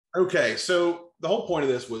Okay, so the whole point of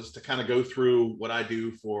this was to kind of go through what I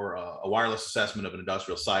do for a wireless assessment of an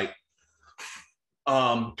industrial site,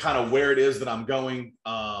 kind of where it is that I'm going,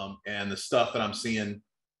 and the stuff that I'm seeing,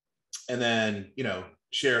 and then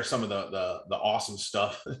share some of the awesome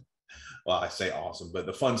stuff. Well, I say awesome, but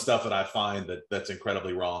the fun stuff that I find that's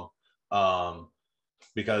incredibly wrong. Um,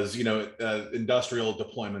 because industrial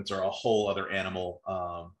deployments are a whole other animal.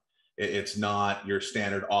 It's not your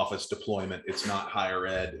standard office deployment. It's not higher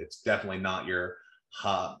ed. It's definitely not your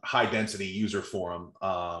high density user forum.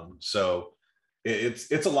 So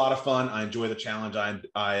it's a lot of fun. I enjoy the challenge.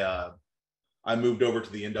 I moved over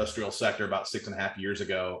to the industrial sector about 6.5 years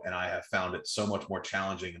ago, and I have found it so much more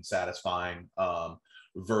challenging and satisfying,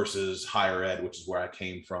 versus higher ed, which is where I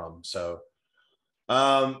came from.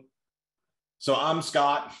 Um, so I'm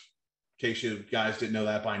Scott, in case you guys didn't know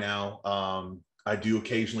that by now. I do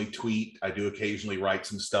occasionally tweet. I do occasionally write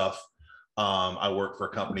some stuff. I work for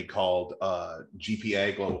a company called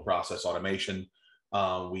GPA, Global Process Automation.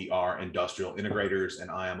 We are industrial integrators,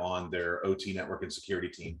 and I am on their OT network and security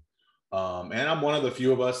team. And I'm one of the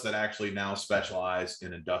few of us that actually now specialize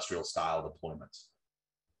in industrial style deployments.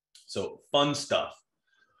 So fun stuff.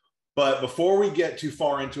 But before we get too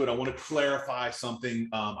far into it, I want to clarify something,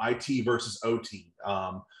 IT versus OT.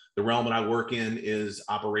 The realm that I work in is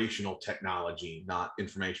operational technology, not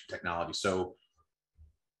information technology. So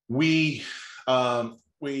we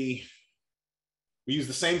use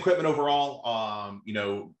the same equipment overall,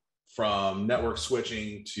 from network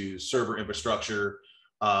switching to server infrastructure,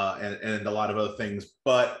 and a lot of other things,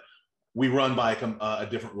 but we run by a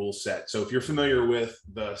different rule set. So if you're familiar with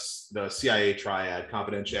the CIA triad,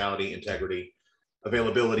 confidentiality, integrity,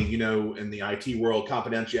 availability, in the IT world,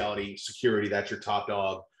 confidentiality, security, that's your top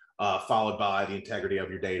dog, followed by the integrity of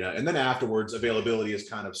your data. And then afterwards, availability is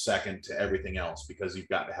kind of second to everything else because you've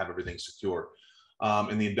got to have everything secure.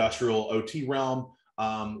 In the industrial OT realm,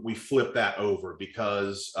 we flip that over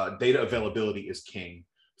because data availability is king,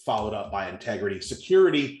 followed up by integrity.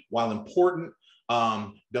 Security, while important,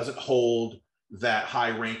 doesn't hold that high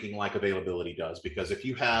ranking like availability does, because if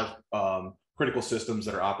you have critical systems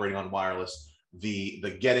that are operating on wireless,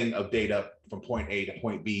 the getting of data from point A to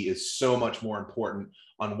point B is so much more important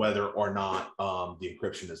on whether or not the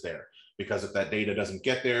encryption is there. Because if that data doesn't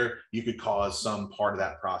get there, you could cause some part of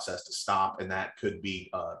that process to stop, and that could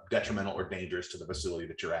be detrimental or dangerous to the facility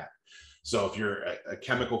that you're at. So if you're a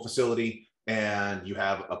chemical facility and you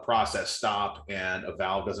have a process stop and a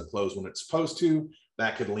valve doesn't close when it's supposed to,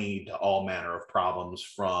 that could lead to all manner of problems,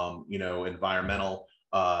 from environmental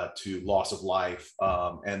to loss of life,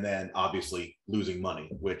 and then obviously losing money,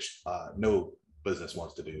 which no business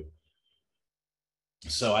wants to do.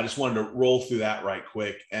 So I just wanted to roll through that right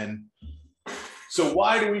quick. And so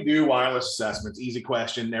why do we do wireless assessments? Easy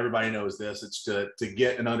question. Everybody knows this. It's to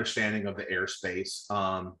get an understanding of the airspace.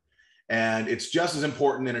 And it's just as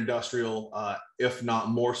important in industrial, if not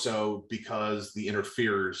more so, because the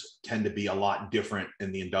interferers tend to be a lot different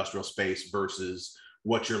in the industrial space versus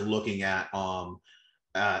what you're looking at,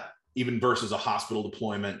 even versus a hospital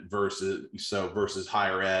deployment versus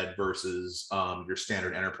higher ed versus your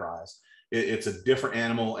standard enterprise. It's a different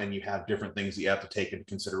animal, and you have different things that you have to take into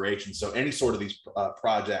consideration. So any sort of these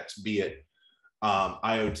projects, be it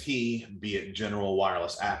IoT, be it general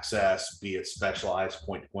wireless access, be it specialized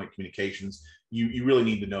point-to-point communications, you really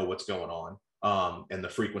need to know what's going on, and the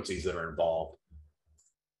frequencies that are involved.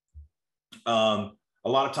 A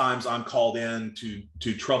lot of times I'm called in to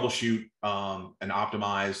troubleshoot and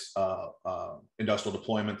optimize industrial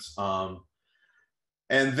deployments.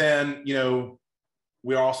 And then,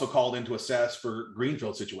 we are also called in to assess for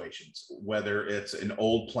greenfield situations, whether it's an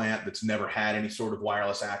old plant that's never had any sort of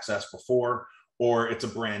wireless access before, or it's a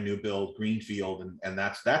brand new build greenfield. And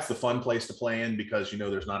that's the fun place to play in, because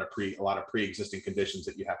there's not a lot of pre-existing conditions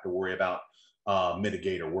that you have to worry about,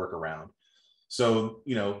 mitigate or work around. So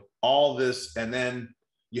all this, and then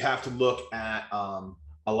you have to look at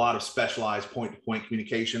a lot of specialized point-to-point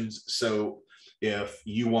communications. So if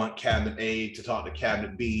you want cabinet A to talk to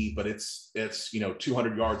cabinet B, but it's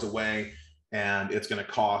 200 yards away, and it's going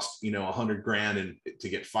to cost $100,000 and to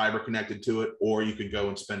get fiber connected to it, or you could go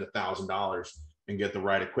and spend $1,000 and get the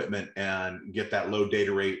right equipment and get that low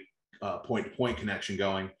data rate point-to-point connection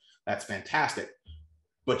going. That's fantastic,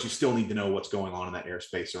 but you still need to know what's going on in that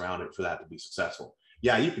airspace around it for that to be successful.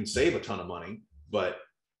 Yeah, you can save a ton of money, but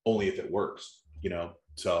only if it works,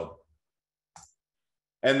 so.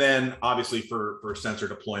 And then obviously for sensor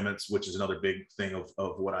deployments, which is another big thing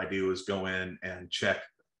of what I do, is go in and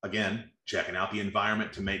checking out the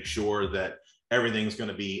environment to make sure that everything's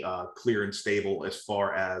going to be clear and stable as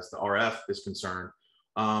far as the RF is concerned.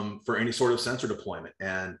 for any sort of sensor deployment.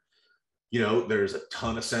 And there's a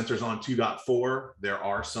ton of sensors on 2.4. There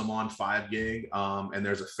are some on 5 gig, and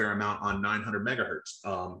there's a fair amount on 900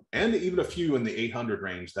 megahertz, and even a few in the 800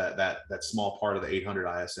 range. That small part of the 800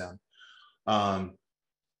 ISM.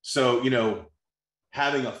 So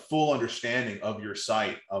having a full understanding of your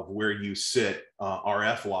site, of where you sit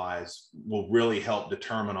RF wise, will really help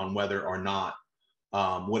determine on whether or not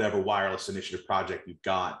whatever wireless initiative project you've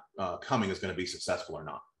got coming is going to be successful or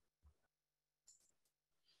not.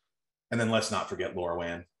 And then let's not forget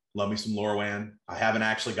LoRaWAN. Love me some LoRaWAN. I haven't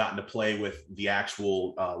actually gotten to play with the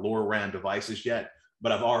actual LoRaWAN devices yet,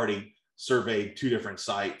 but I've already surveyed 2 different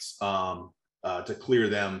sites to clear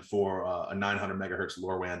them for a 900 megahertz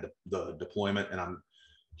LoRaWAN the deployment. And I'm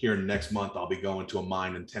here next month, I'll be going to a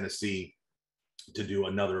mine in Tennessee to do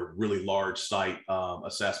another really large site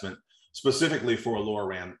assessment, specifically for a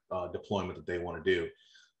LoRaWAN deployment that they want to do.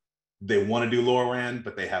 They want to do LoRaWAN,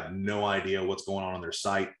 but they have no idea what's going on their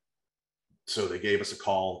site. So they gave us a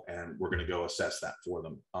call, and we're going to go assess that for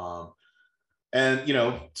them. And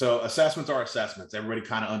so assessments are assessments. Everybody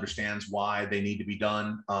kind of understands why they need to be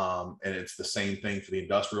done. And it's the same thing for the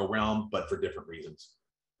industrial realm, but for different reasons.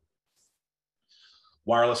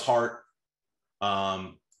 Wireless HART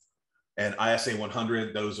and ISA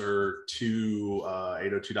 100, those are 2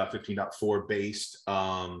 802.15.4 based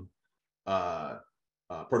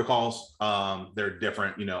protocols. They're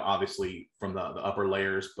different, obviously from the upper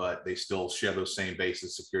layers, but they still share those same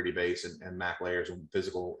bases, security base and MAC layers and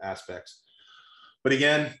physical aspects. But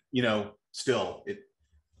again, still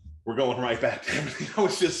we're going right back to everything I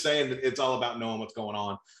was just saying, that it's all about knowing what's going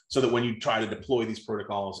on, so that when you try to deploy these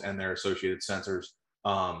protocols and their associated sensors,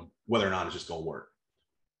 whether or not it's just going to work.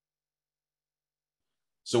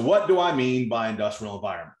 So what do I mean by industrial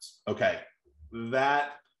environments? Okay,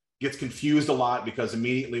 that gets confused a lot, because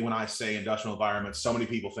immediately when I say industrial environments, so many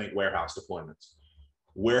people think warehouse deployments.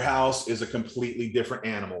 Warehouse is a completely different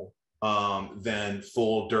animal than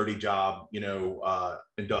full dirty job,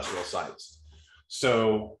 industrial sites.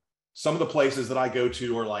 So some of the places that I go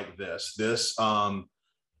to are like this. This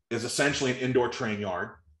is essentially an indoor train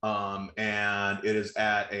yard, and it is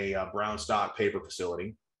at a brown stock paper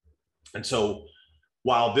facility. And so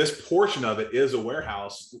while this portion of it is a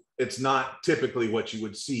warehouse, it's not typically what you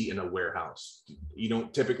would see in a warehouse. You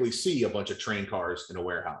don't typically see a bunch of train cars in a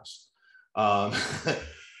warehouse.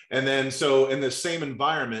 And then, so in the same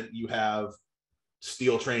environment, you have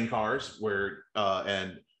steel train cars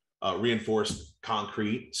and reinforced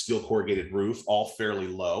concrete, steel corrugated roof, all fairly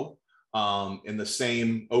low, in the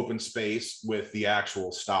same open space with the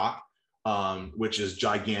actual stock, which is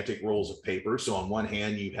gigantic rolls of paper. So on one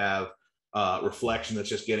hand, you have reflection that's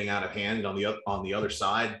just getting out of hand, and on the other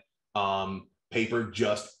side, paper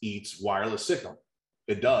just eats wireless signal.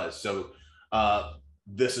 It does. So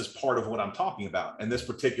this is part of what I'm talking about. And this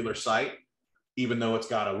particular site, even though it's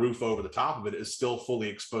got a roof over the top of it, is still fully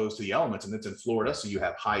exposed to the elements, and it's in Florida. So you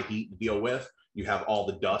have high heat to deal with, you have all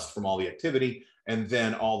the dust from all the activity, and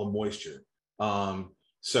then all the moisture.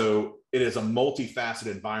 So it is a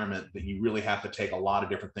multifaceted environment that you really have to take a lot of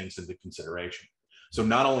different things into consideration. So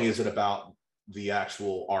not only is it about the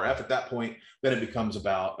actual RF at that point, then it becomes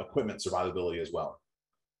about equipment survivability as well.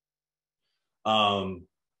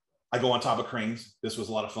 I go on top of cranes. This was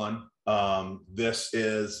a lot of fun. This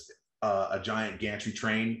is a giant gantry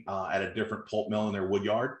train at a different pulp mill in their wood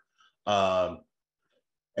yard. And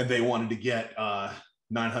they wanted to get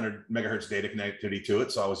 900 megahertz data connectivity to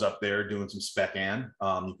it. So I was up there doing some spec an.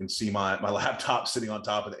 You can see my laptop sitting on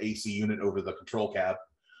top of the AC unit over the control cab.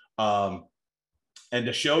 And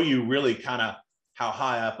to show you really kind of how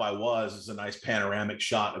high up I was, is a nice panoramic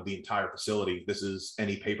shot of the entire facility. This is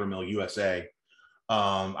any paper mill USA.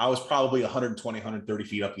 I was probably 120, 130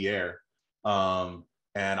 feet up the air. And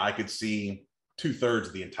I could see 2/3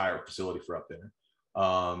 of the entire facility for up there.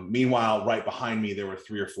 Meanwhile, right behind me, there were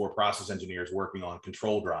 3 or 4 process engineers working on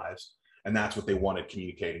control drives, and that's what they wanted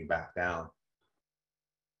communicating back down.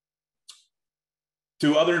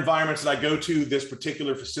 To other environments that I go to, this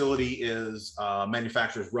particular facility is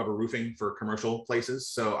manufactures rubber roofing for commercial places.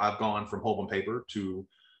 So I've gone from Holcomb Paper to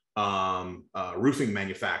roofing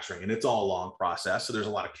manufacturing, and it's all a long process. So there's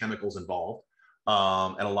a lot of chemicals involved,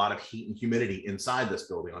 and a lot of heat and humidity inside this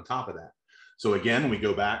building on top of that. So again, we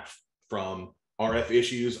go back from RF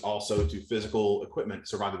issues also to physical equipment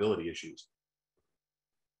survivability issues.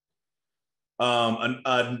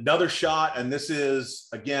 Another shot, and this is,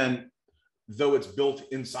 again, though it's built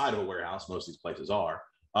inside of a warehouse, most of these places are,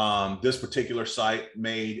 this particular site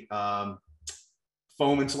made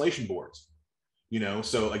foam insulation boards.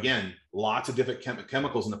 So again, lots of different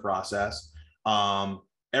chemicals in the process.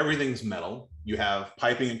 Everything's metal. you have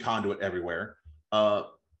piping and conduit everywhere.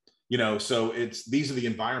 You know, so these are the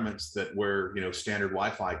environments that where, you know, standard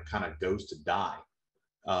Wi-Fi kind of goes to die.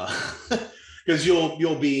 Because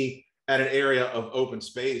you'll be at an area of open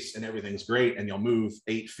space and everything's great, and you'll move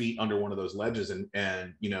 8 feet under one of those ledges,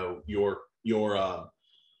 and you know, your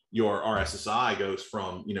RSSI goes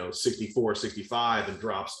from, you know, 64, 65 and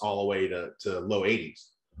drops all the way to low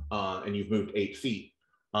 80s, and you've moved 8 feet.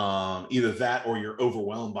 Either that, or you're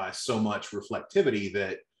overwhelmed by so much reflectivity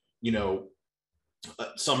that, you know,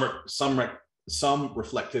 some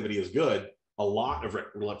reflectivity is good. A lot of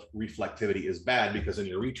reflectivity is bad, because then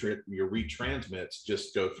your retransmits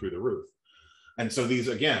just go through the roof. And so these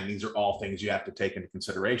are all things you have to take into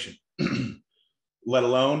consideration. Let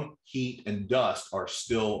alone heat and dust are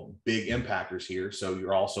still big impactors here. So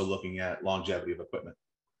you're also looking at longevity of equipment.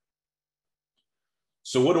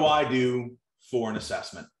 So what do I do for an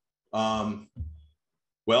assessment?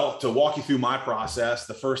 Well, to walk you through my process,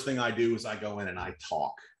 the first thing I do is I go in and I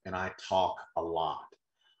talk a lot.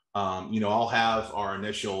 You know, I'll have our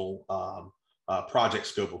initial project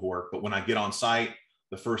scope of work, but when I get on site,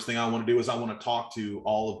 the first thing I want to do is I want to talk to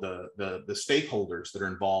all of the stakeholders that are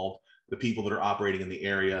involved, the people that are operating in the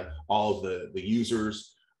area, all of the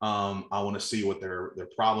users. I want to see what their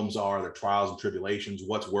problems are, their trials and tribulations,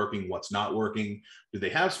 what's working, what's not working. Do they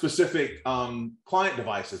have specific client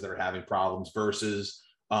devices that are having problems versus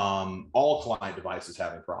all client devices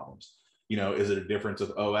having problems? You know, is it a difference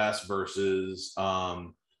of OS versus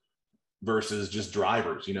just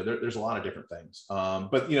drivers? You know, there's a lot of different things.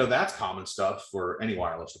 But, you know, that's common stuff for any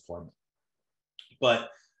wireless deployment. But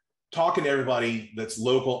talking to everybody that's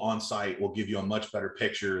local on site will give you a much better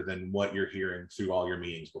picture than what you're hearing through all your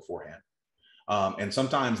meetings beforehand. And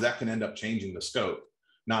sometimes that can end up changing the scope.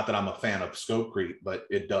 Not that I'm a fan of scope creep, but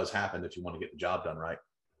it does happen if you want to get the job done right.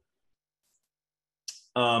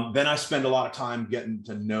 Then I spend a lot of time getting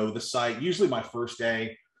to know the site. Usually my first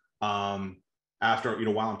day, after, you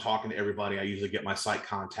know, while I'm talking to everybody, I usually get my site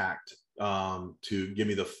contact to give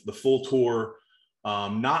me the full tour,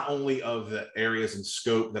 not only of the areas and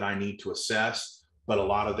scope that I need to assess, but a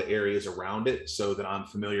lot of the areas around it, so that I'm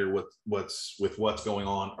familiar with what's going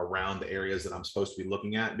on around the areas that I'm supposed to be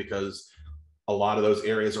looking at, because a lot of those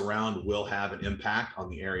areas around will have an impact on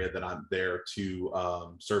the area that I'm there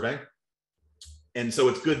to survey. And so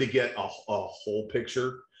it's good to get a whole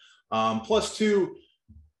picture. Plus two,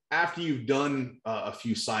 after you've done a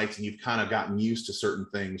few sites and you've kind of gotten used to certain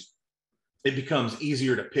things, it becomes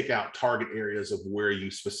easier to pick out target areas of where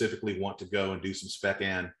you specifically want to go and do some spec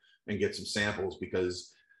in and get some samples,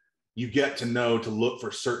 because you get to know to look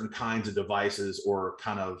for certain kinds of devices or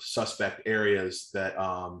kind of suspect areas that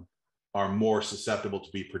are more susceptible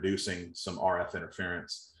to be producing some RF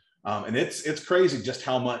interference. And it's crazy just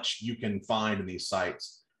how much you can find in these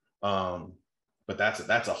sites. But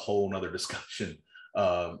that's a whole nother discussion.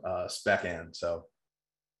 Spec in. So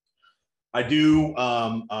I do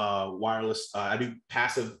I do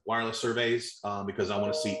passive wireless surveys because I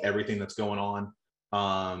want to see everything that's going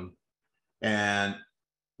on, and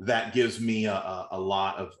that gives me a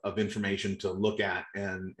lot of information to look at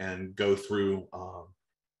and go through.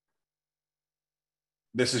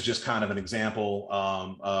 This is just kind of an example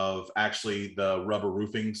of actually the rubber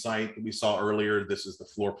roofing site that we saw earlier. This is the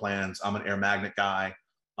floor plans. I'm an air magnet guy.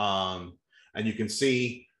 And you can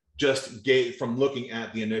see just from looking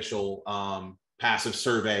at the initial passive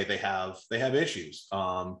survey, they have issues.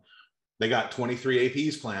 They got 23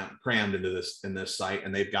 APs crammed into this site,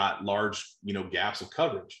 and they've got large, you know, gaps of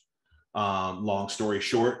coverage. Long story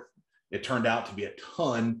short, it turned out to be a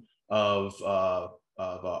ton of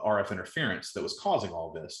RF interference that was causing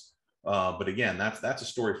all this. But again, that's a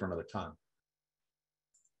story for another time.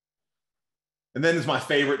 And then is my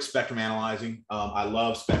favorite, spectrum analyzing. I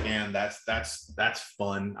love spec an. That's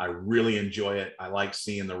fun. I really enjoy it. I like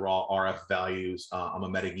seeing the raw RF values. I'm a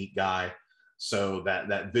meta geek guy, so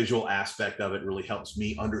that visual aspect of it really helps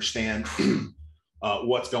me understand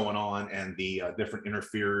what's going on and the different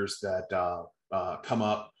interferers that come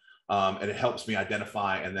up, and it helps me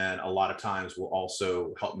identify. And then a lot of times will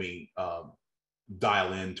also help me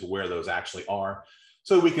dial in to where those actually are,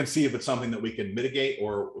 so we can see if it's something that we can mitigate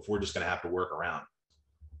or if we're just going to have to work around.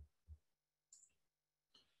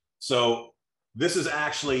 So this is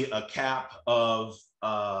actually a cap of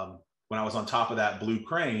when I was on top of that blue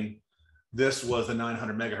crane. This was the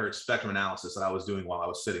 900 megahertz spectrum analysis that I was doing while I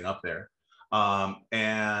was sitting up there.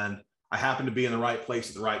 And I happened to be in the right place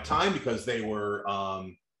at the right time, because they were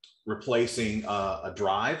replacing a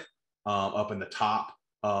drive up in the top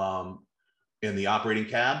in the operating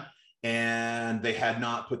cab. And they had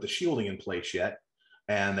not put the shielding in place yet.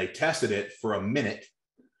 And they tested it for a minute.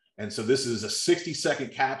 And so this is a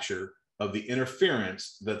 60-second capture of the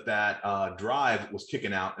interference that drive was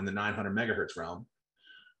kicking out in the 900 megahertz realm.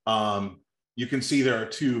 You can see there are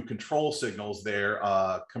two control signals there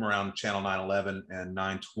come around channel 911 and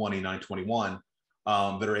 920, 921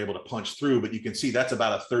 that are able to punch through. But you can see that's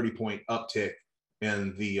about a 30-point uptick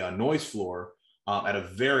in the noise floor at a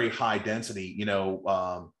very high density,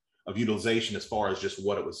 of utilization as far as just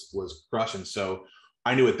what it was crushing. So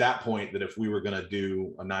I knew at that point that if we were going to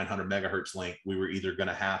do a 900 megahertz link, we were either going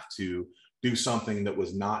to have to do something that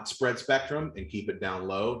was not spread spectrum and keep it down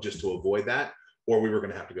low just to avoid that, or we were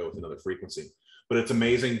going to have to go with another frequency. But it's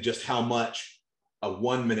amazing just how much a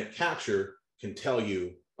 1 minute capture can tell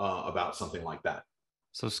you about something like that.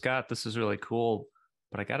 So Scott, this is really cool,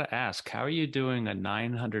 but I got to ask, how are you doing a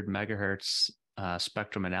 900 megahertz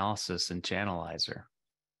spectrum analysis in Channelizer?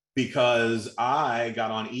 Because I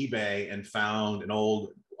got on eBay and found an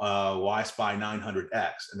old Y-Spy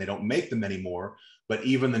 900X, and they don't make them anymore, but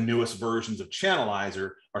even the newest versions of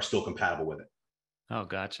Channelizer are still compatible with it. Oh,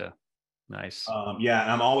 gotcha. Nice. Yeah,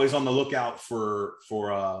 and I'm always on the lookout for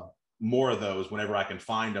more of those whenever I can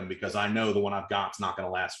find them, because I know the one I've got is not going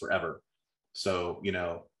to last forever. So,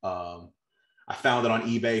 I found it on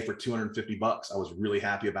eBay for $250. I was really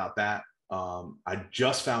happy about that. I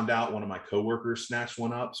just found out one of my coworkers snatched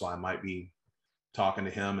one up, so I might be talking to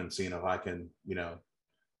him and seeing if I can,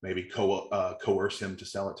 maybe coerce him to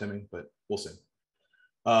sell it to me, but we'll see.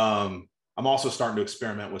 I'm also starting to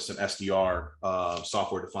experiment with some SDR,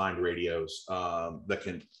 software-defined radios that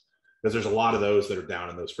can, because there's a lot of those that are down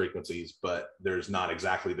in those frequencies, but there's not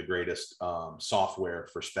exactly the greatest software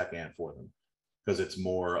for spec-ant for them, because it's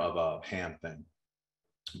more of a hand thing.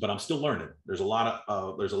 But I'm still learning. There's a lot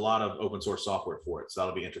of open source software for it, so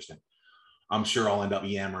that'll be interesting. I'm sure I'll end up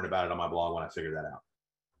yammering about it on my blog when I figure that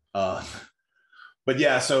out. But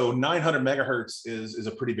yeah, so 900 megahertz is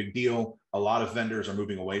a pretty big deal. A lot of vendors are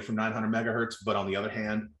moving away from 900 megahertz, but on the other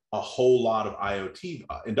hand, a whole lot of IoT,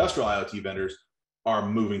 industrial IoT vendors are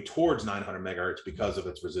moving towards 900 megahertz because of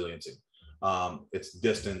its resiliency, its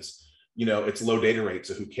distance, its low data rate,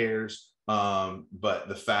 so who cares? But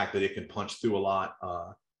the fact that it can punch through a lot,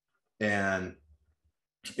 and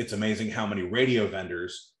it's amazing how many radio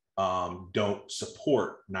vendors don't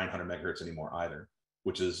support 900 megahertz anymore either,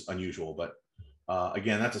 which is unusual. But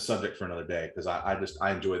again, that's a subject for another day, because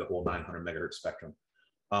I enjoy the whole 900 megahertz spectrum.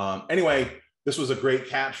 Anyway, this was a great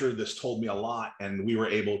capture. This told me a lot, and we were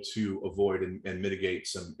able to avoid and mitigate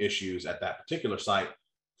some issues at that particular site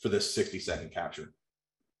for this 60-second capture.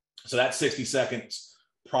 So that 60 seconds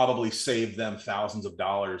probably saved them thousands of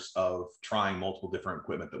dollars of trying multiple different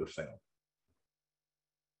equipment that would fail.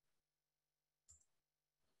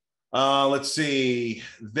 Let's see.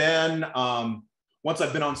 Then once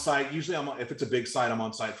I've been on site, usually if it's a big site, I'm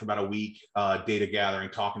on site for about a week, data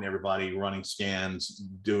gathering, talking to everybody, running scans,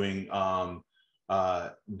 doing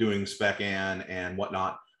spec-an and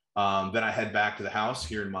whatnot. Then I head back to the house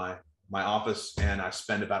here in my office, and I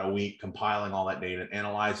spend about a week compiling all that data and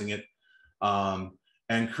analyzing it,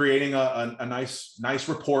 and creating a nice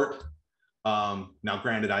report. Now,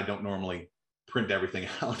 granted, I don't normally print everything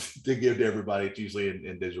out to give to everybody. It's usually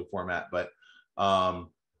in digital format, but I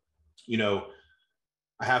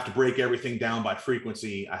have to break everything down by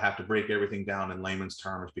frequency. I have to break everything down in layman's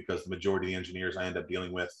terms, because the majority of the engineers I end up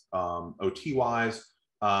dealing with, OT wise,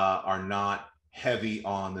 are not heavy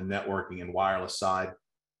on the networking and wireless side.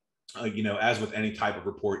 As with any type of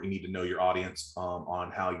report, you need to know your audience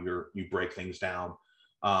on how you break things down.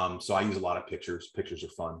 So I use a lot of pictures. Pictures are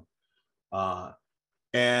fun.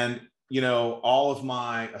 And all of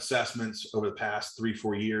my assessments over the past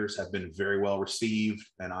 3-4 years have been very well received,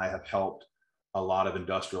 and I have helped a lot of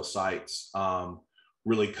industrial sites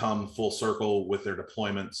really come full circle with their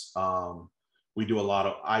deployments.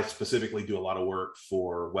 I specifically do a lot of work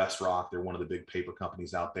for WestRock. They're one of the big paper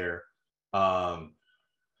companies out there.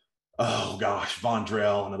 Oh gosh,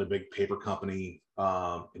 Vondrell, another big paper company,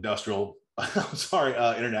 industrial, I'm sorry,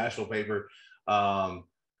 international paper.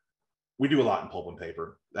 We do a lot in pulp and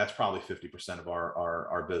paper. That's probably 50% of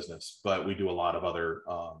our business, but we do a lot of other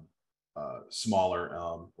smaller,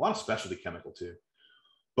 a lot of specialty chemical too.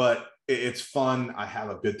 But it's fun. I have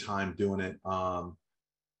a good time doing it. But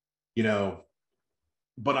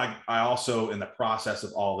I also, in the process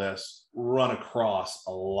of all this, run across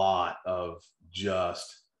a lot of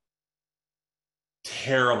just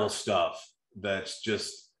terrible stuff that's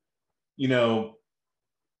just, any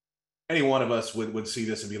one of us would see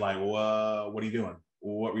this and be like, well, what are you doing?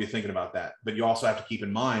 What were you thinking about that? But you also have to keep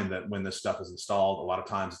in mind that when this stuff is installed, a lot of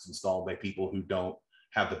times it's installed by people who don't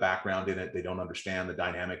have the background in it. They don't understand the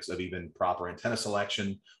dynamics of even proper antenna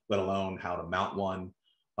selection, let alone how to mount one.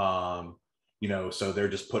 You know, so they're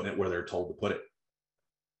just putting it where they're told to put it.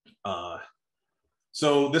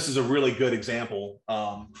 So this is a really good example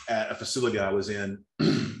at a facility I was in.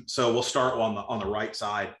 So we'll start on the right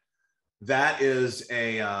side. That is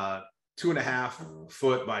a 2.5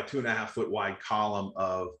 foot by 2.5 foot wide column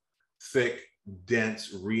of thick,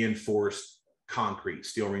 dense, reinforced concrete,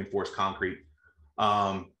 steel reinforced concrete.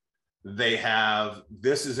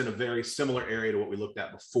 This is in a very similar area to what we looked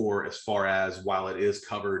at before, as far as while it is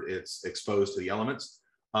covered, it's exposed to the elements.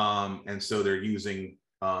 And so they're using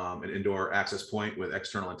an indoor access point with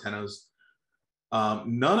external antennas.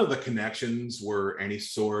 None of the connections were any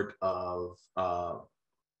sort of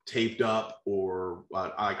taped up, or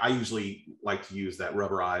I usually like to use that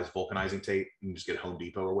rubberized vulcanizing tape. You can just get Home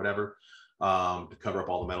Depot or whatever to cover up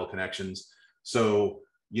all the metal connections. So,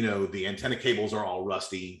 you know, the antenna cables are all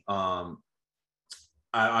rusty. I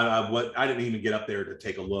didn't even get up there to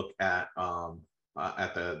take a look at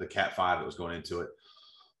the Cat 5 that was going into it.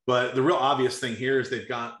 But the real obvious thing here is they've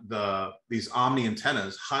got these Omni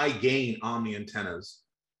antennas, high gain Omni antennas,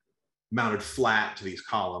 mounted flat to these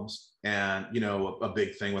columns. And, you know, a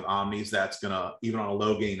big thing with Omnis, that's going to, even on a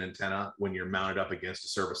low gain antenna, when you're mounted up against a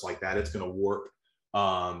surface like that, it's going to warp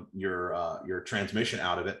your transmission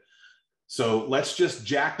out of it. So let's just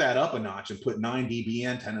jack that up a notch and put 9 dB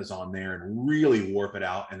antennas on there and really warp it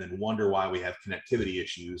out, and then wonder why we have connectivity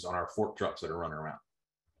issues on our fork trucks that are running around.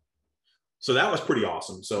 So that was pretty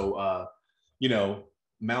awesome. So, you know,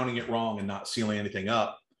 mounting it wrong and not sealing anything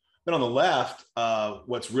up. Then on the left,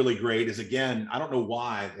 what's really great is, again, I don't know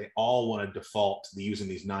why they all want to default to using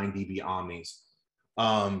these 9 dB Omnis.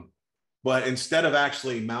 But instead of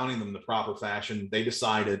actually mounting them the proper fashion, they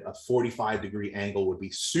decided a 45-degree angle would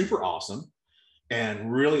be super awesome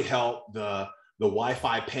and really help the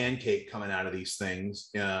Wi-Fi pancake coming out of these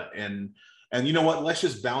things. And you know what? Let's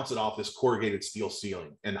just bounce it off this corrugated steel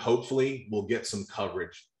ceiling, and hopefully we'll get some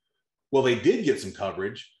coverage. Well, they did get some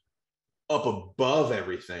coverage up above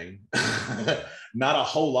everything. Not a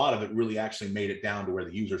whole lot of it really actually made it down to where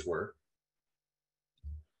the users were.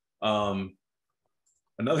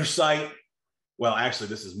 Another site, well, actually,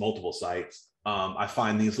 this is multiple sites. I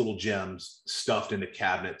find these little gems stuffed into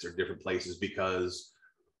cabinets or different places because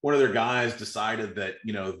one of their guys decided that,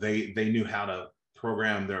 you know, they knew how to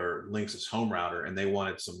program their Linksys home router, and they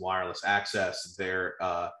wanted some wireless access there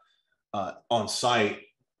on site,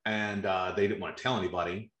 and they didn't want to tell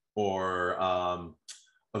anybody. Or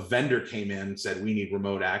a vendor came in and said, we need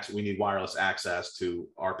remote access, we need wireless access to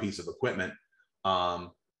our piece of equipment.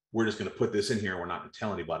 We're just going to put this in here. We're not going to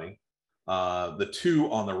tell anybody. The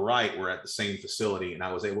two on the right were at the same facility, and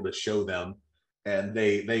I was able to show them, and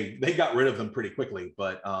they got rid of them pretty quickly.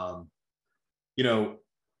 But you know,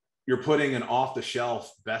 you're putting an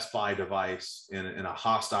off-the-shelf Best Buy device in a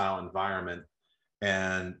hostile environment,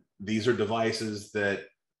 and these are devices that,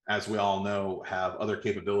 as we all know, have other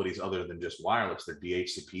capabilities other than just wireless. They're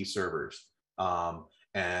DHCP servers.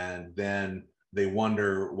 And then they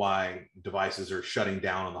wonder why devices are shutting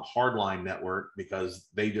down on the hardline network, because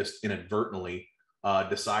they just inadvertently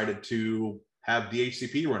decided to have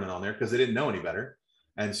DHCP running on there because they didn't know any better.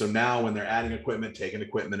 And so now when they're adding equipment, taking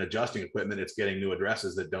equipment, adjusting equipment, it's getting new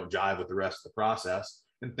addresses that don't jive with the rest of the process,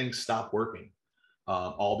 and things stop working.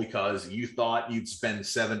 All because you thought you'd spend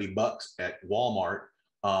 $70 at Walmart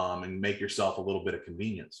and make yourself a little bit of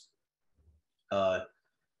convenience.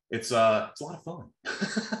 It's a lot of fun.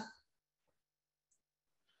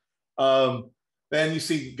 Then you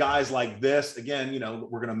see guys like this. Again, you know,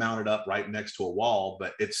 we're going to mount it up right next to a wall,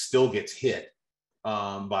 but it still gets hit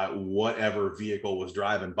by whatever vehicle was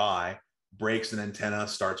driving by, breaks an antenna,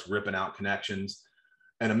 starts ripping out connections.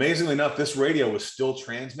 And amazingly enough, this radio was still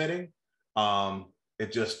transmitting.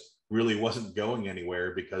 It just really wasn't going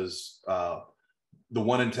anywhere because the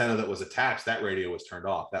one antenna that was attached, that radio was turned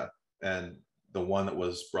off. And the one that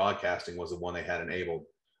was broadcasting was the one they had enabled.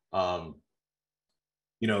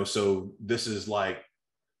 You know, so this is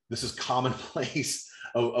commonplace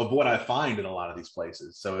of what I find in a lot of these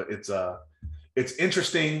places. So it's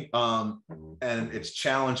interesting and it's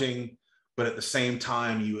challenging, but at the same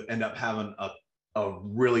time, you end up having a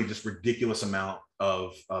really just ridiculous amount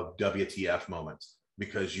of WTF moments,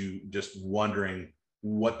 because you just wondering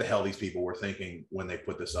what the hell these people were thinking when they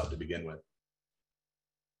put this up to begin with.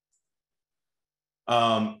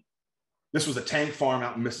 This was a tank farm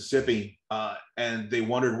out in Mississippi, and they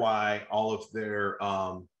wondered why all of their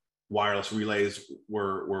wireless relays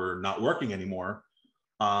were not working anymore,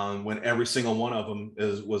 when every single one of them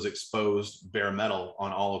was exposed bare metal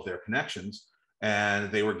on all of their connections,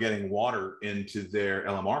 and they were getting water into their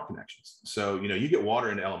LMR connections. So, you know, you get water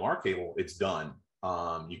into LMR cable, it's done.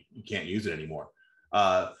 You can't use it anymore.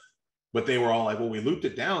 But they were all like, well, we looped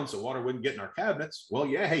it down so water wouldn't get in our cabinets. Well,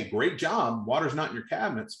 yeah, hey, great job. Water's not in your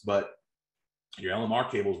cabinets, but your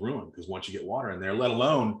LMR cable's ruined because once you get water in there, let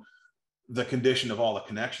alone the condition of all the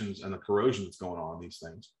connections and the corrosion that's going on in these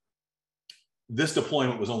things. This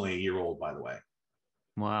deployment was only a year old, by the way.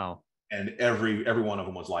 Wow. And every one of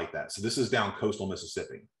them was like that. So this is down coastal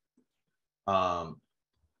Mississippi.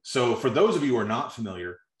 So for those of you who are not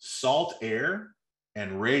familiar, salt air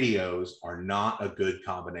and radios are not a good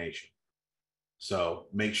combination. So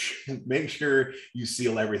make sure you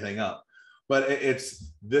seal everything up. But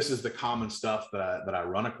this is the common stuff that I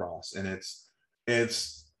run across, and it's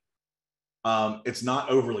not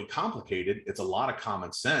overly complicated. It's a lot of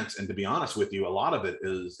common sense, and to be honest with you, a lot of it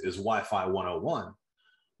is Wi-Fi 101.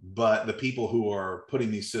 But the people who are putting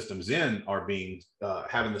these systems in are being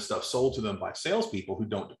having the stuff sold to them by salespeople who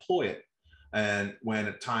don't deploy it. And when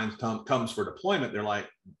it comes for deployment,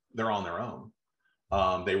 they're on their own.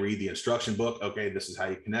 They read the instruction book. Okay, this is how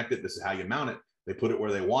you connect it. This is how you mount it. They put it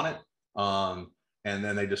where they want it. And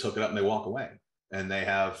then they just hook it up and they walk away. And they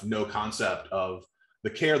have no concept of the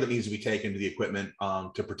care that needs to be taken to the equipment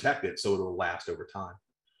to protect it so it'll last over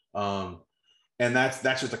time. And that's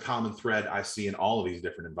just a common thread I see in all of these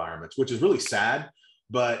different environments, which is really sad.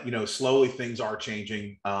 But slowly things are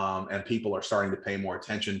changing, and people are starting to pay more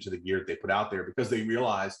attention to the gear that they put out there because they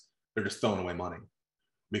realize they're just throwing away money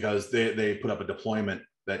because they put up a deployment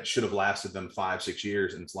that should have lasted them 5-6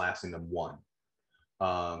 years and it's lasting them 1.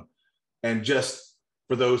 And just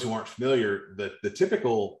for those who aren't familiar, the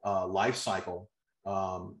typical life cycle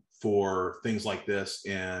for things like this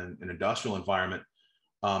in an industrial environment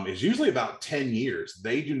is usually about 10 years.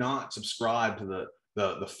 They do not subscribe to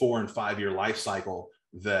the 4 and 5 year life cycle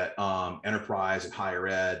that enterprise and higher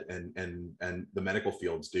ed and the medical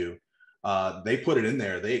fields do. They put it in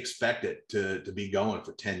there. They expect it to be going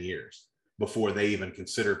for 10 years before they even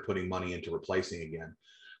consider putting money into replacing again.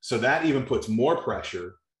 So that even puts more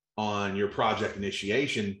pressure on your project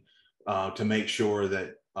initiation to make sure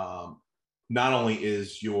that not only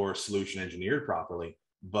is your solution engineered properly,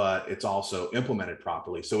 but it's also implemented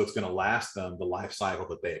properly. So it's going to last them the life cycle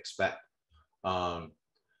that they expect.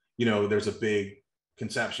 There's a big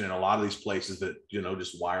conception in a lot of these places that,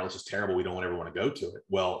 just wireless is terrible. We don't want everyone to go to it.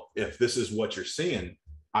 Well, if this is what you're seeing,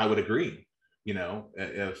 I would agree.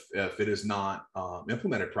 If it is not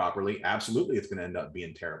implemented properly, absolutely, it's going to end up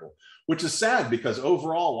being terrible, which is sad because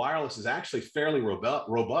overall wireless is actually fairly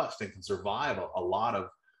robust and can survive a lot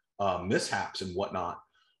of mishaps and whatnot.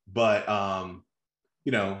 But,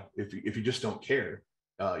 if you just don't care,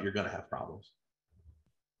 you're going to have problems.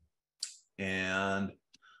 And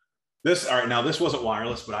this wasn't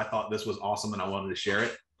wireless, but I thought this was awesome and I wanted to share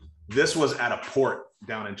it. This was at a port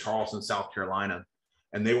down in Charleston, South Carolina,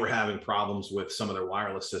 and they were having problems with some of their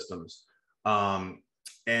wireless systems.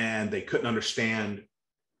 And they couldn't understand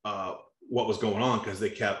what was going on because they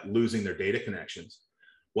kept losing their data connections.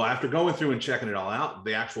 Well, after going through and checking it all out,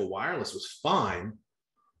 the actual wireless was fine,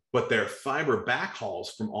 but their fiber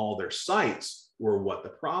backhauls from all their sites were what the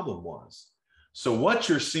problem was. So what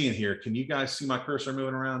you're seeing here, can you guys see my cursor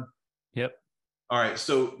moving around? Yep. All right,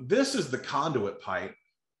 so this is the conduit pipe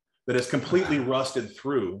that is completely rusted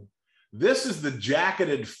through. This is the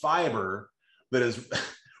jacketed fiber that is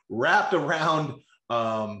wrapped around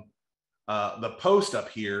the post up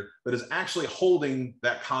here that is actually holding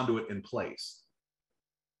that conduit in place.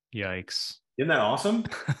 Yikes. Isn't that awesome?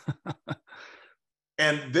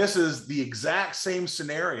 And this is the exact same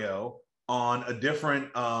scenario on a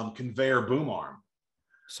different conveyor boom arm.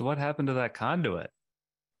 So what happened to that conduit?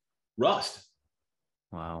 Rust.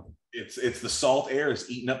 Wow. It's the salt air is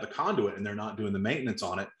eating up the conduit and they're not doing the maintenance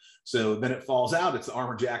on it. So then it falls out. It's the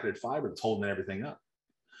armor jacketed fiber that's holding everything up.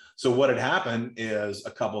 So what had happened is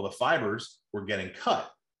a couple of the fibers were getting cut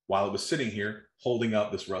while it was sitting here holding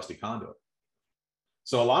up this rusty conduit.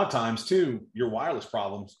 So a lot of times too, your wireless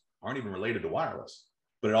problems aren't even related to wireless,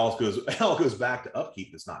 but it all goes back to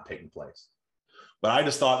upkeep that's not taking place. But I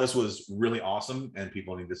just thought this was really awesome, and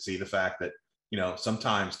people need to see the fact that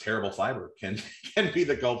sometimes terrible fiber can be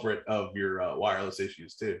the culprit of your wireless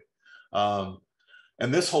issues too.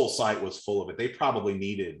 And this whole site was full of it. They probably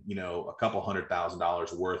needed a couple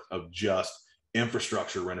 $100,000 worth of just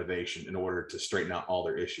infrastructure renovation in order to straighten out all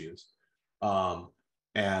their issues.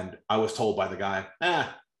 And I was told by the guy,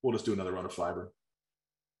 we'll just do another run of fiber.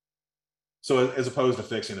 So as opposed to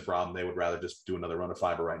fixing the problem, they would rather just do another run of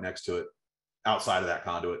fiber right next to it, outside of that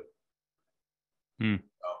conduit. So,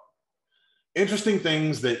 interesting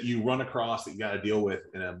things that you run across that you got to deal with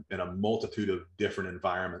in a multitude of different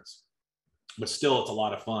environments. but still, it's a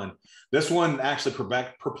lot of fun. This one actually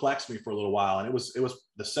perplexed me for a little while, and it was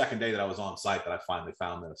the second day that I was on site that I finally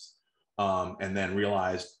found this, and then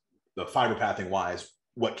realized the fiber pathing wise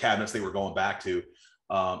what cabinets they were going back to,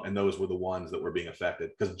 and those were the ones that were being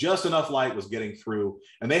affected because just enough light was getting through,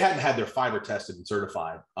 and they hadn't had their fiber tested and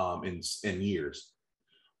certified in years.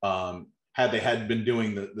 Had they had been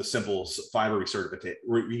doing the simple fiber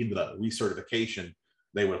recertification,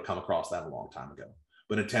 they would have come across that a long time ago.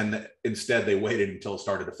 But instead, they waited until it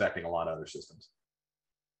started affecting a lot of other systems.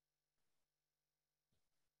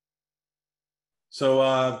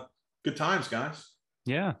 So good times, guys.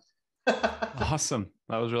 Yeah. Awesome.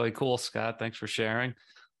 That was really cool, Scott. Thanks for sharing.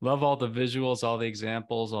 Love all the visuals, all the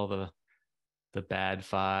examples, all the bad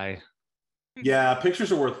fi. Yeah,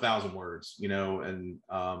 pictures are worth 1,000 words, and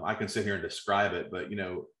I can sit here and describe it, but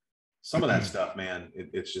some of that stuff, man,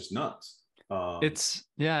 it's just nuts. It's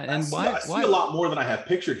and I see a lot more than I have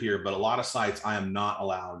pictured here, but a lot of sites I am not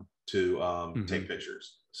allowed to take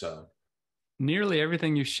pictures. So nearly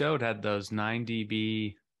everything you showed had those 9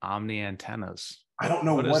 dB Omni antennas. I don't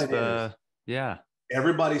know what it is. Yeah.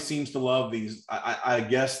 Everybody seems to love these. I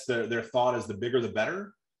guess their thought is the bigger the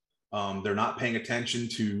better. They're not paying attention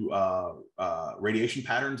to radiation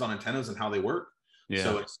patterns on antennas and how they work. Yeah.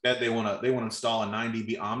 So instead, they want to install a 9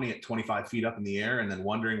 dB Omni at 25 feet up in the air, and then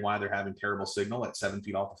wondering why they're having terrible signal at 7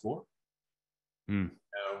 feet off the floor.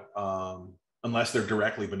 Unless they're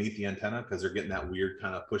directly beneath the antenna because they're getting that weird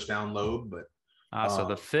kind of push down lobe. But so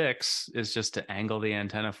the fix is just to angle the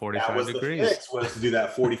antenna 45 degrees. The fix was to do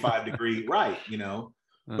that 45 degree right,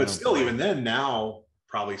 But still, even then, now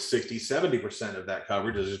probably 60-70% of that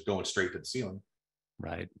coverage is just going straight to the ceiling.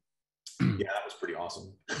 Right. Yeah, that was pretty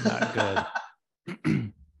awesome. Not good.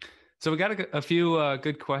 So we got a few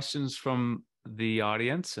good questions from the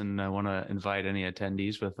audience, and I want to invite any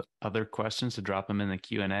attendees with other questions to drop them in the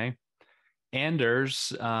Q&A.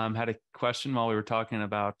 Anders had a question while we were talking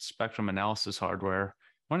about spectrum analysis hardware.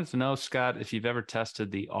 I wanted to know, Scott, if you've ever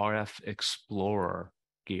tested the RF Explorer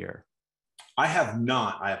gear. I have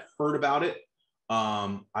not. I have heard about it.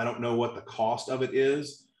 I don't know what the cost of it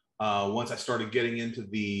is. Once I started getting into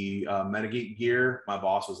the Metageek gear, my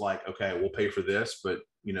boss was like, "Okay, we'll pay for this, but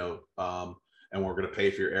and we're going to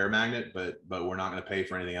pay for your air magnet, but we're not going to pay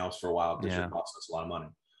for anything else for a while because you're costing us a lot of money."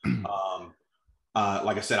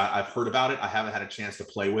 Like I said, I've heard about it. I haven't had a chance to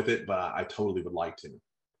play with it, but I totally would like to.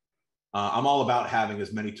 I'm all about having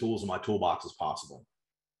as many tools in my toolbox as possible.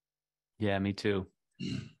 Yeah, me too.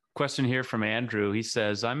 Question here from Andrew. He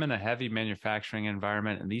says, "I'm in a heavy manufacturing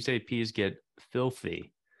environment and these APs get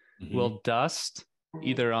filthy. Will dust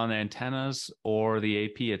either on the antennas or the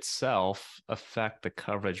AP itself affect the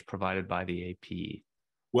coverage provided by the AP?"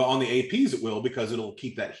 Well, on the APs, it will, because it'll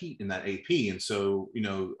keep that heat in that AP. And so,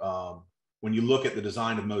 when you look at the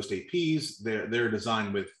design of most APs, they're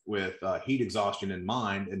designed with heat exhaustion in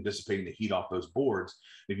mind and dissipating the heat off those boards.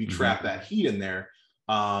 If you trap that heat in there,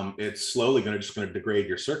 it's slowly going to degrade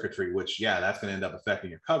your circuitry, which, that's going to end up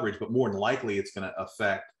affecting your coverage, but more than likely it's going to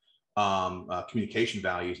affect communication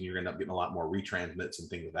values, and you're going to end up getting a lot more retransmits and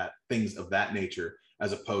things of that nature,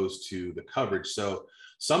 as opposed to the coverage. So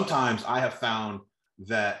sometimes I have found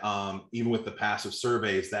that even with the passive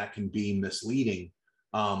surveys, that can be misleading,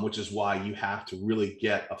 which is why you have to really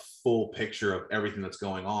get a full picture of everything that's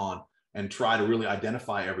going on and try to really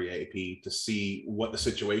identify every AP to see what the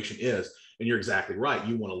situation is. And you're exactly right.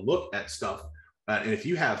 You want to look at stuff, and if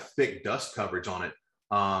you have thick dust coverage on it,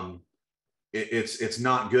 it's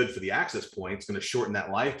not good for the access point. It's going to shorten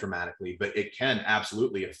that life dramatically, but it can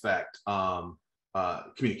absolutely affect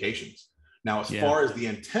communications. Now, as far as the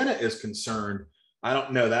antenna is concerned, I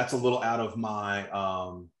don't know. That's a little out of my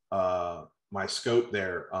my scope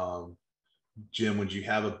there. Jim, would you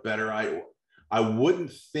have a better idea? I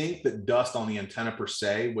wouldn't think that dust on the antenna per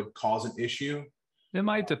se would cause an issue. It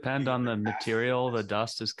might depend on the material the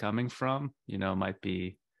dust is coming from. It might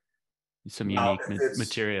be some unique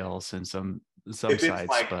materials and some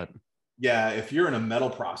sites, but if you're in a metal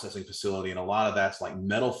processing facility and a lot of that's like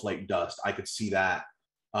metal flake dust, I could see that.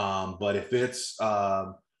 But if it's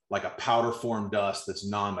like a powder form dust that's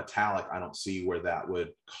non-metallic, I don't see where that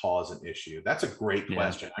would cause an issue. That's a great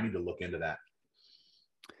question. I need to look into that.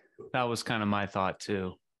 That was kind of my thought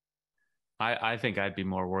too. I think I'd be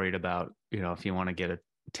more worried about, if you want to get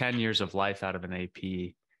 10 years of life out of an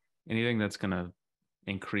AP, anything that's going to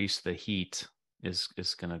increase the heat is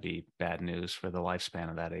going to be bad news for the lifespan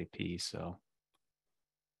of that AP. So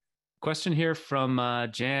question here from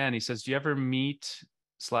Jan. He says, "Do you ever meet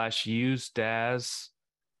 / use DAS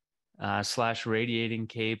 / radiating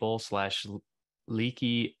cable /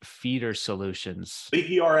 leaky feeder solutions?"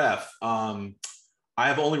 Leaky RF. I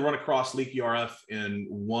have only run across leaky RF in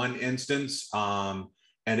one instance, and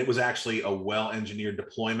it was actually a well-engineered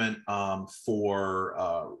deployment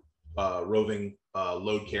for roving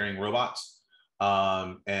load-carrying robots.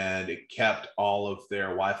 And it kept all of their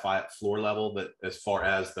Wi-Fi at floor level, that as far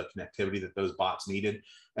as the connectivity that those bots needed.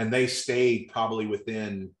 And they stayed probably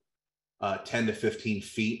within 10 to 15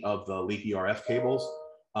 feet of the leaky RF cables.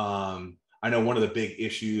 I know one of the big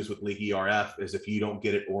issues with leaky RF is if you don't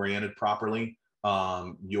get it oriented properly,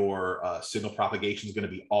 your signal propagation is going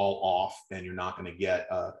to be all off and you're not going to get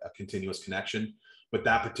a continuous connection. But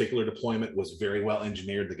that particular deployment was very well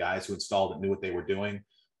engineered. The guys who installed it knew what they were doing.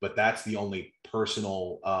 But that's the only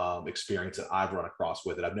personal experience that I've run across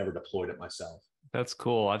with it. I've never deployed it myself. That's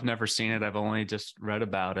cool. I've never seen it. I've only just read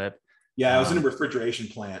about it. Yeah, I was in a refrigeration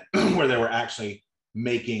plant where they were actually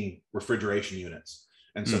making refrigeration units.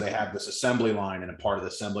 And so they have this assembly line, and a part of the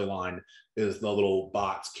assembly line is the little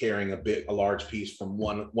bots carrying a large piece from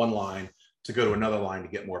one line to go to another line to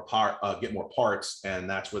get more parts. And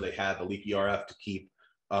that's where they had the leaky RF to keep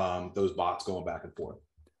those bots going back and forth.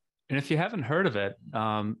 And if you haven't heard of it,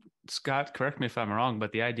 Scott, correct me if I'm wrong,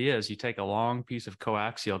 but the idea is you take a long piece of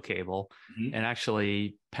coaxial cable and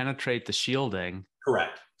actually penetrate the shielding.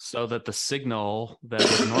 Correct. So that the signal that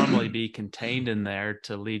would normally be contained in there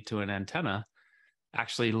to lead to an antenna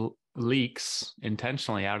actually leaks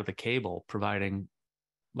intentionally out of the cable, providing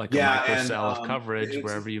like a microcell of coverage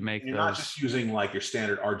wherever you make you're those. Not just using like your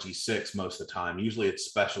standard RG6 most of the time. Usually it's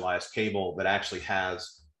specialized cable that actually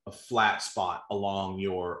has a flat spot along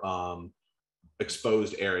your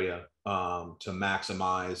exposed area to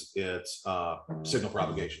maximize its signal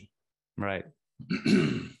propagation. Right.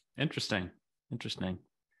 Interesting.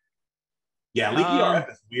 Yeah, leaky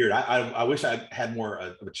RF is weird. I wish I had more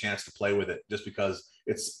of a chance to play with it, just because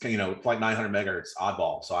it's like 900 megahertz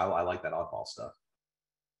oddball. So I like that oddball stuff.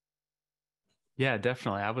 Yeah,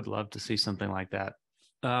 definitely. I would love to see something like that.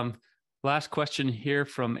 Last question here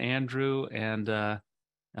from Andrew, and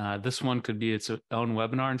this one could be its own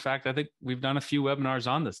webinar. In fact, I think we've done a few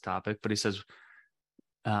webinars on this topic, but he says,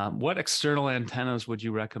 what external antennas would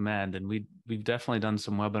you recommend? And we've definitely done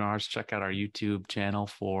some webinars. Check out our YouTube channel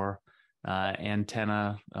for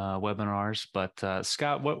antenna webinars. But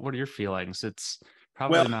Scott, what are your feelings? It's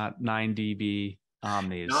probably not 9 dB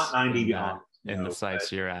omnis. Not 9 dB omnis in the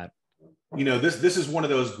sites you're at. This is one of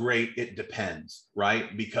those great, it depends,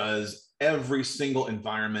 right? Because every single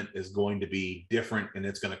environment is going to be different, and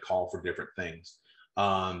it's going to call for different things.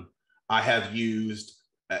 I have used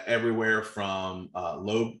everywhere from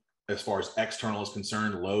low, as far as external is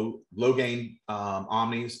concerned, low gain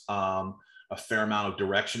omnis, a fair amount of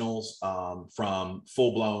directionals, from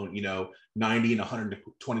full blown 90 and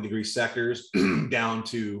 120 degree sectors down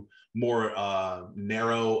to more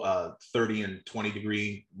narrow 30 and 20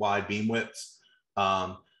 degree wide beam widths.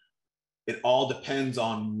 It all depends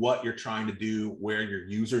on what you're trying to do, where your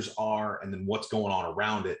users are, and then what's going on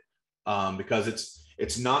around it, because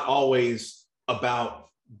it's not always about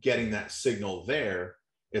getting that signal there.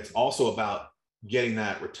 It's also about getting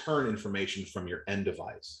that return information from your end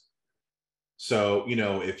device. So,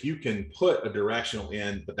 if you can put a directional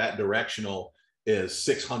in, but that directional is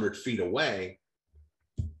 600 feet away,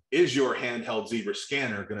 is your handheld Zebra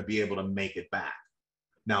scanner going to be able to make it back?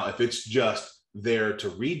 Now, if it's just there to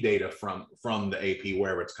read data from the AP,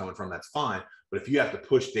 wherever it's coming from, that's fine. But if you have to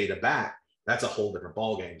push data back, that's a whole different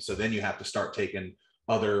ballgame. So then you have to start taking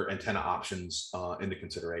other antenna options into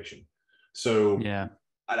consideration. So yeah,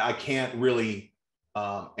 I can't really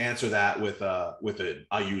answer that with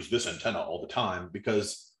I use this antenna all the time,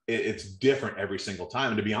 because it's different every single time.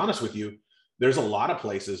 And to be honest with you, there's a lot of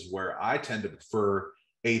places where I tend to prefer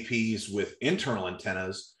APs with internal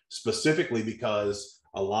antennas, specifically because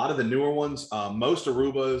a lot of the newer ones, most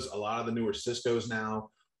Arubas, a lot of the newer Ciscos now,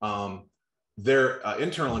 their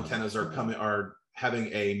internal antennas are having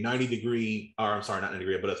a 90 degree, or I'm sorry, not 90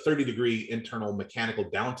 degree, but a 30 degree internal mechanical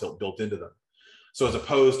down tilt built into them. So as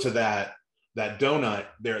opposed to that donut,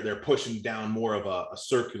 they're pushing down more of a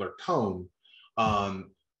circular cone,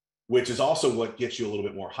 which is also what gets you a little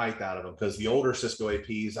bit more height out of them. Because the older Cisco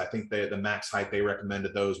APs, I think the max height they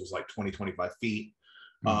recommended those was like 20, 25 feet.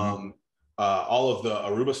 All of the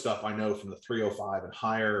Aruba stuff I know from the 305 and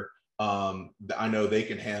higher, I know they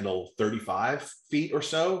can handle 35 feet or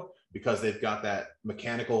so, because they've got that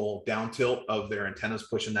mechanical down tilt of their antennas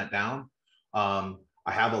pushing that down.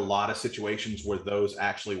 I have a lot of situations where those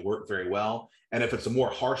actually work very well. And if it's a more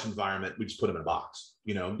harsh environment, we just put them in a box,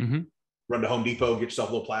 run to Home Depot, get yourself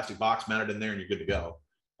a little plastic box mounted in there, and you're good to go.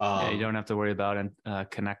 Yeah, you don't have to worry about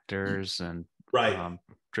connectors and right.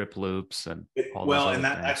 drip loops and all those Well, other and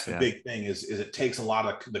things. that's the big thing is it takes a lot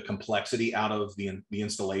of the complexity out of the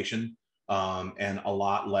installation, and a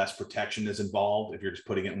lot less protection is involved if you're just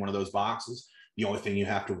putting it in one of those boxes. The only thing you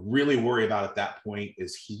have to really worry about at that point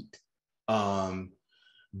is heat.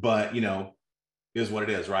 But is what it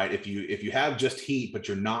is, right? If you have just heat, but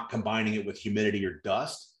you're not combining it with humidity or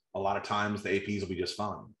dust, a lot of times the APs will be just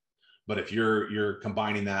fine. But if you're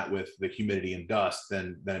combining that with the humidity and dust,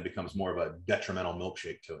 then it becomes more of a detrimental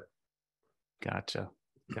milkshake to it. Gotcha.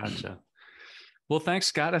 Well, thanks,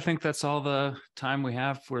 Scott. I think that's all the time we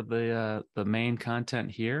have for the main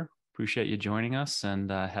content here. Appreciate you joining us.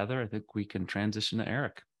 And Heather, I think we can transition to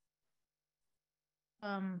Eric.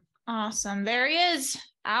 Awesome. There he is,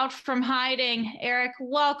 out from hiding. Eric,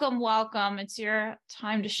 welcome. It's your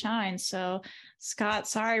time to shine. So, Scott,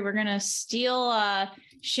 sorry, we're going to steal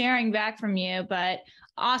sharing back from you, but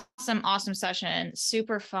awesome session.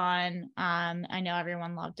 Super fun. I know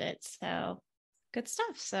everyone loved it. So good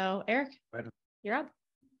stuff. So, Eric, you're up.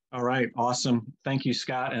 All right. Awesome. Thank you,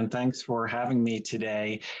 Scott. And thanks for having me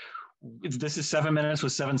today. This is 7 minutes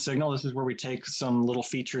with 7 Signal. This is where we take some little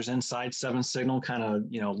features inside 7 Signal, kind of,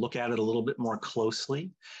 look at it a little bit more closely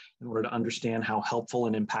in order to understand how helpful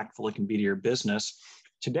and impactful it can be to your business.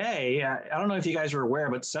 Today, I don't know if you guys are aware,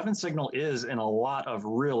 but 7 Signal is in a lot of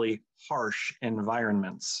really harsh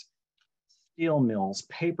environments. Steel mills,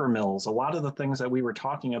 paper mills, a lot of the things that we were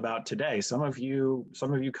talking about today. Some of you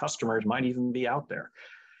customers might even be out there.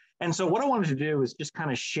 And so what I wanted to do is just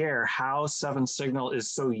kind of share how 7 Signal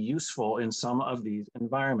is so useful in some of these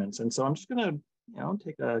environments. And so I'm just going to,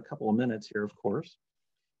 take a couple of minutes here, of course,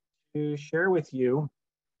 to share with you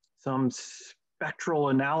some spectral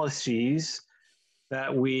analyses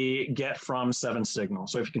that we get from 7 Signal.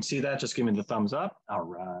 So if you can see that, just give me the thumbs up. All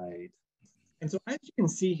right. And so as you can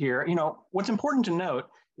see here, what's important to note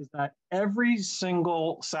is that every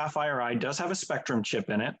single Sapphire Eye does have a spectrum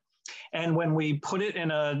chip in it. And when we put it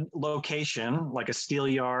in a location like a steel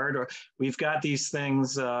yard, or we've got these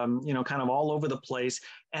things, kind of all over the place,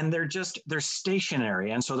 and they're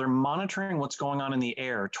stationary. And so they're monitoring what's going on in the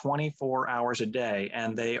air 24 hours a day,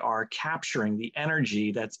 and they are capturing the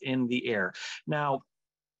energy that's in the air. Now,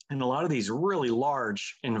 in a lot of these really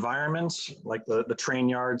large environments, like the train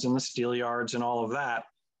yards and the steel yards and all of that,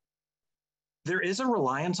 there is a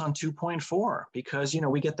reliance on 2.4 because,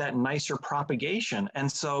 we get that nicer propagation.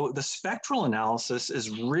 And so the spectral analysis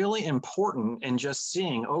is really important in just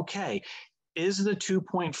seeing, okay, is the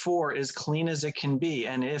 2.4 as clean as it can be?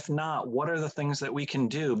 And if not, what are the things that we can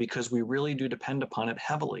do? Because we really do depend upon it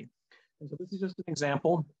heavily. And so this is just an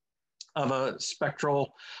example of a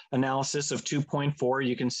spectral analysis of 2.4.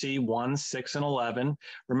 You can see 1, 6, and 11.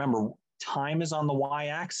 Remember, time is on the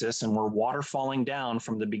y-axis, and we're waterfalling down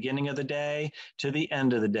from the beginning of the day to the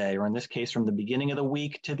end of the day, or in this case, from the beginning of the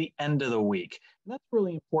week to the end of the week. And that's a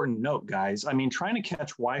really important note, guys. I mean, trying to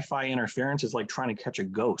catch Wi-Fi interference is like trying to catch a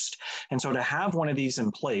ghost. And so to have one of these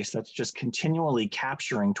in place that's just continually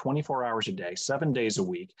capturing 24 hours a day, 7 days a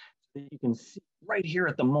week, so you can see right here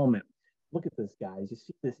at the moment, look at this, guys. You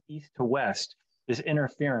see this east to west, this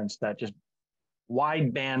interference that just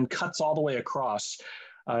wideband cuts all the way across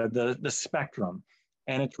the spectrum.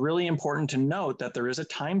 And it's really important to note that there is a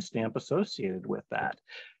timestamp associated with that,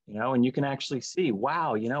 and you can actually see,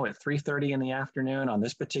 wow, at 3:30 in the afternoon on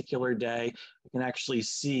this particular day, you can actually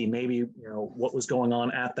see maybe, what was going on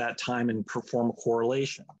at that time and perform a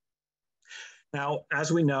correlation. Now,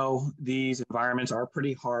 as we know, these environments are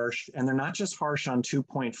pretty harsh, and they're not just harsh on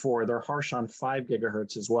 2.4, they're harsh on 5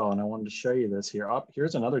 gigahertz as well. And I wanted to show you this here.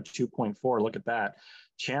 Here's another 2.4, look at that.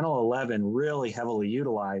 Channel 11 really heavily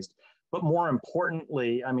utilized. But more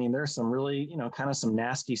importantly, I mean, there's some really, kind of some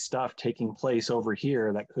nasty stuff taking place over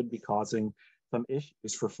here that could be causing some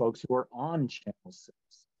issues for folks who are on channel 6.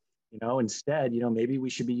 Instead, maybe we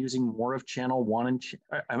should be using more of channel 1 and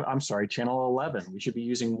channel 11. We should be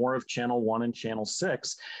using more of channel 1 and channel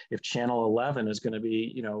 6 if channel 11 is going to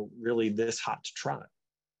be, really this hot to try. All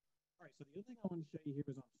right, so the other thing I want to show you here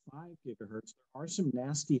is on 5 gigahertz, there are some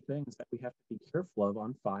nasty things that we have to be careful of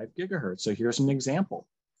on 5 gigahertz. So here's an example.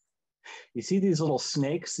 You see these little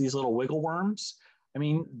snakes, these little wiggle worms?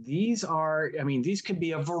 These could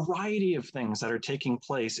be a variety of things that are taking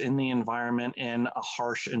place in the environment, in a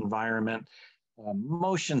harsh environment.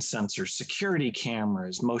 Motion sensors, security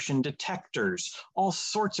cameras, motion detectors, all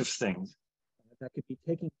sorts of things that could be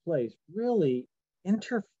taking place, really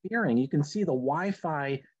interfering. You can see the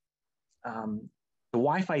Wi-Fi the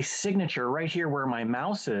Wi-Fi signature right here where my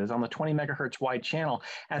mouse is on the 20 megahertz wide channel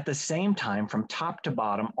at the same time from top to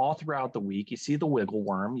bottom all throughout the week. You see the wiggle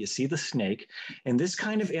worm, you see the snake, and this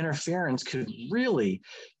kind of interference could really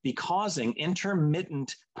be causing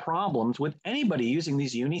intermittent problems with anybody using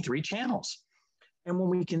these Uni 3 channels. And when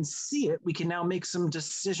we can see it, we can now make some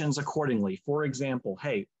decisions accordingly. For example,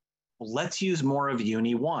 hey, let's use more of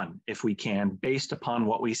Uni 1 if we can, based upon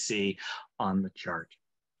what we see on the chart.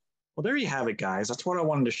 Well, there you have it, guys. That's what I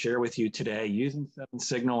wanted to share with you today, using 7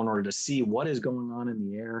 Signal in order to see what is going on in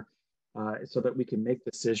the air so that we can make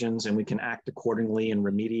decisions and we can act accordingly and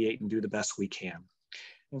remediate and do the best we can.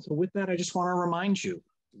 And so with that, I just want to remind you,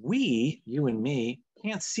 we, you and me,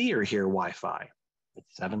 can't see or hear Wi-Fi, but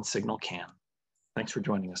 7 Signal can. Thanks for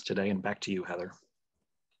joining us today, and back to you, Heather.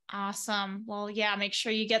 Awesome. Well, yeah, make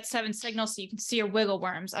sure you get 7 Signal so you can see your wiggle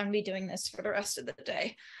worms. I'm gonna be doing this for the rest of the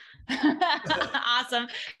day. Awesome.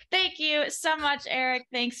 Thank you so much, Eric.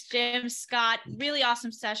 Thanks, Jim, Scott. Really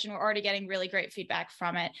awesome session. We're already getting really great feedback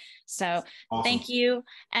from it. So awesome. Thank you.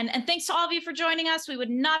 And thanks to all of you for joining us. We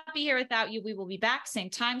would not be here without you. We will be back same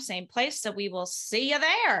time, same place. So we will see you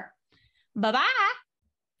there. Bye-bye.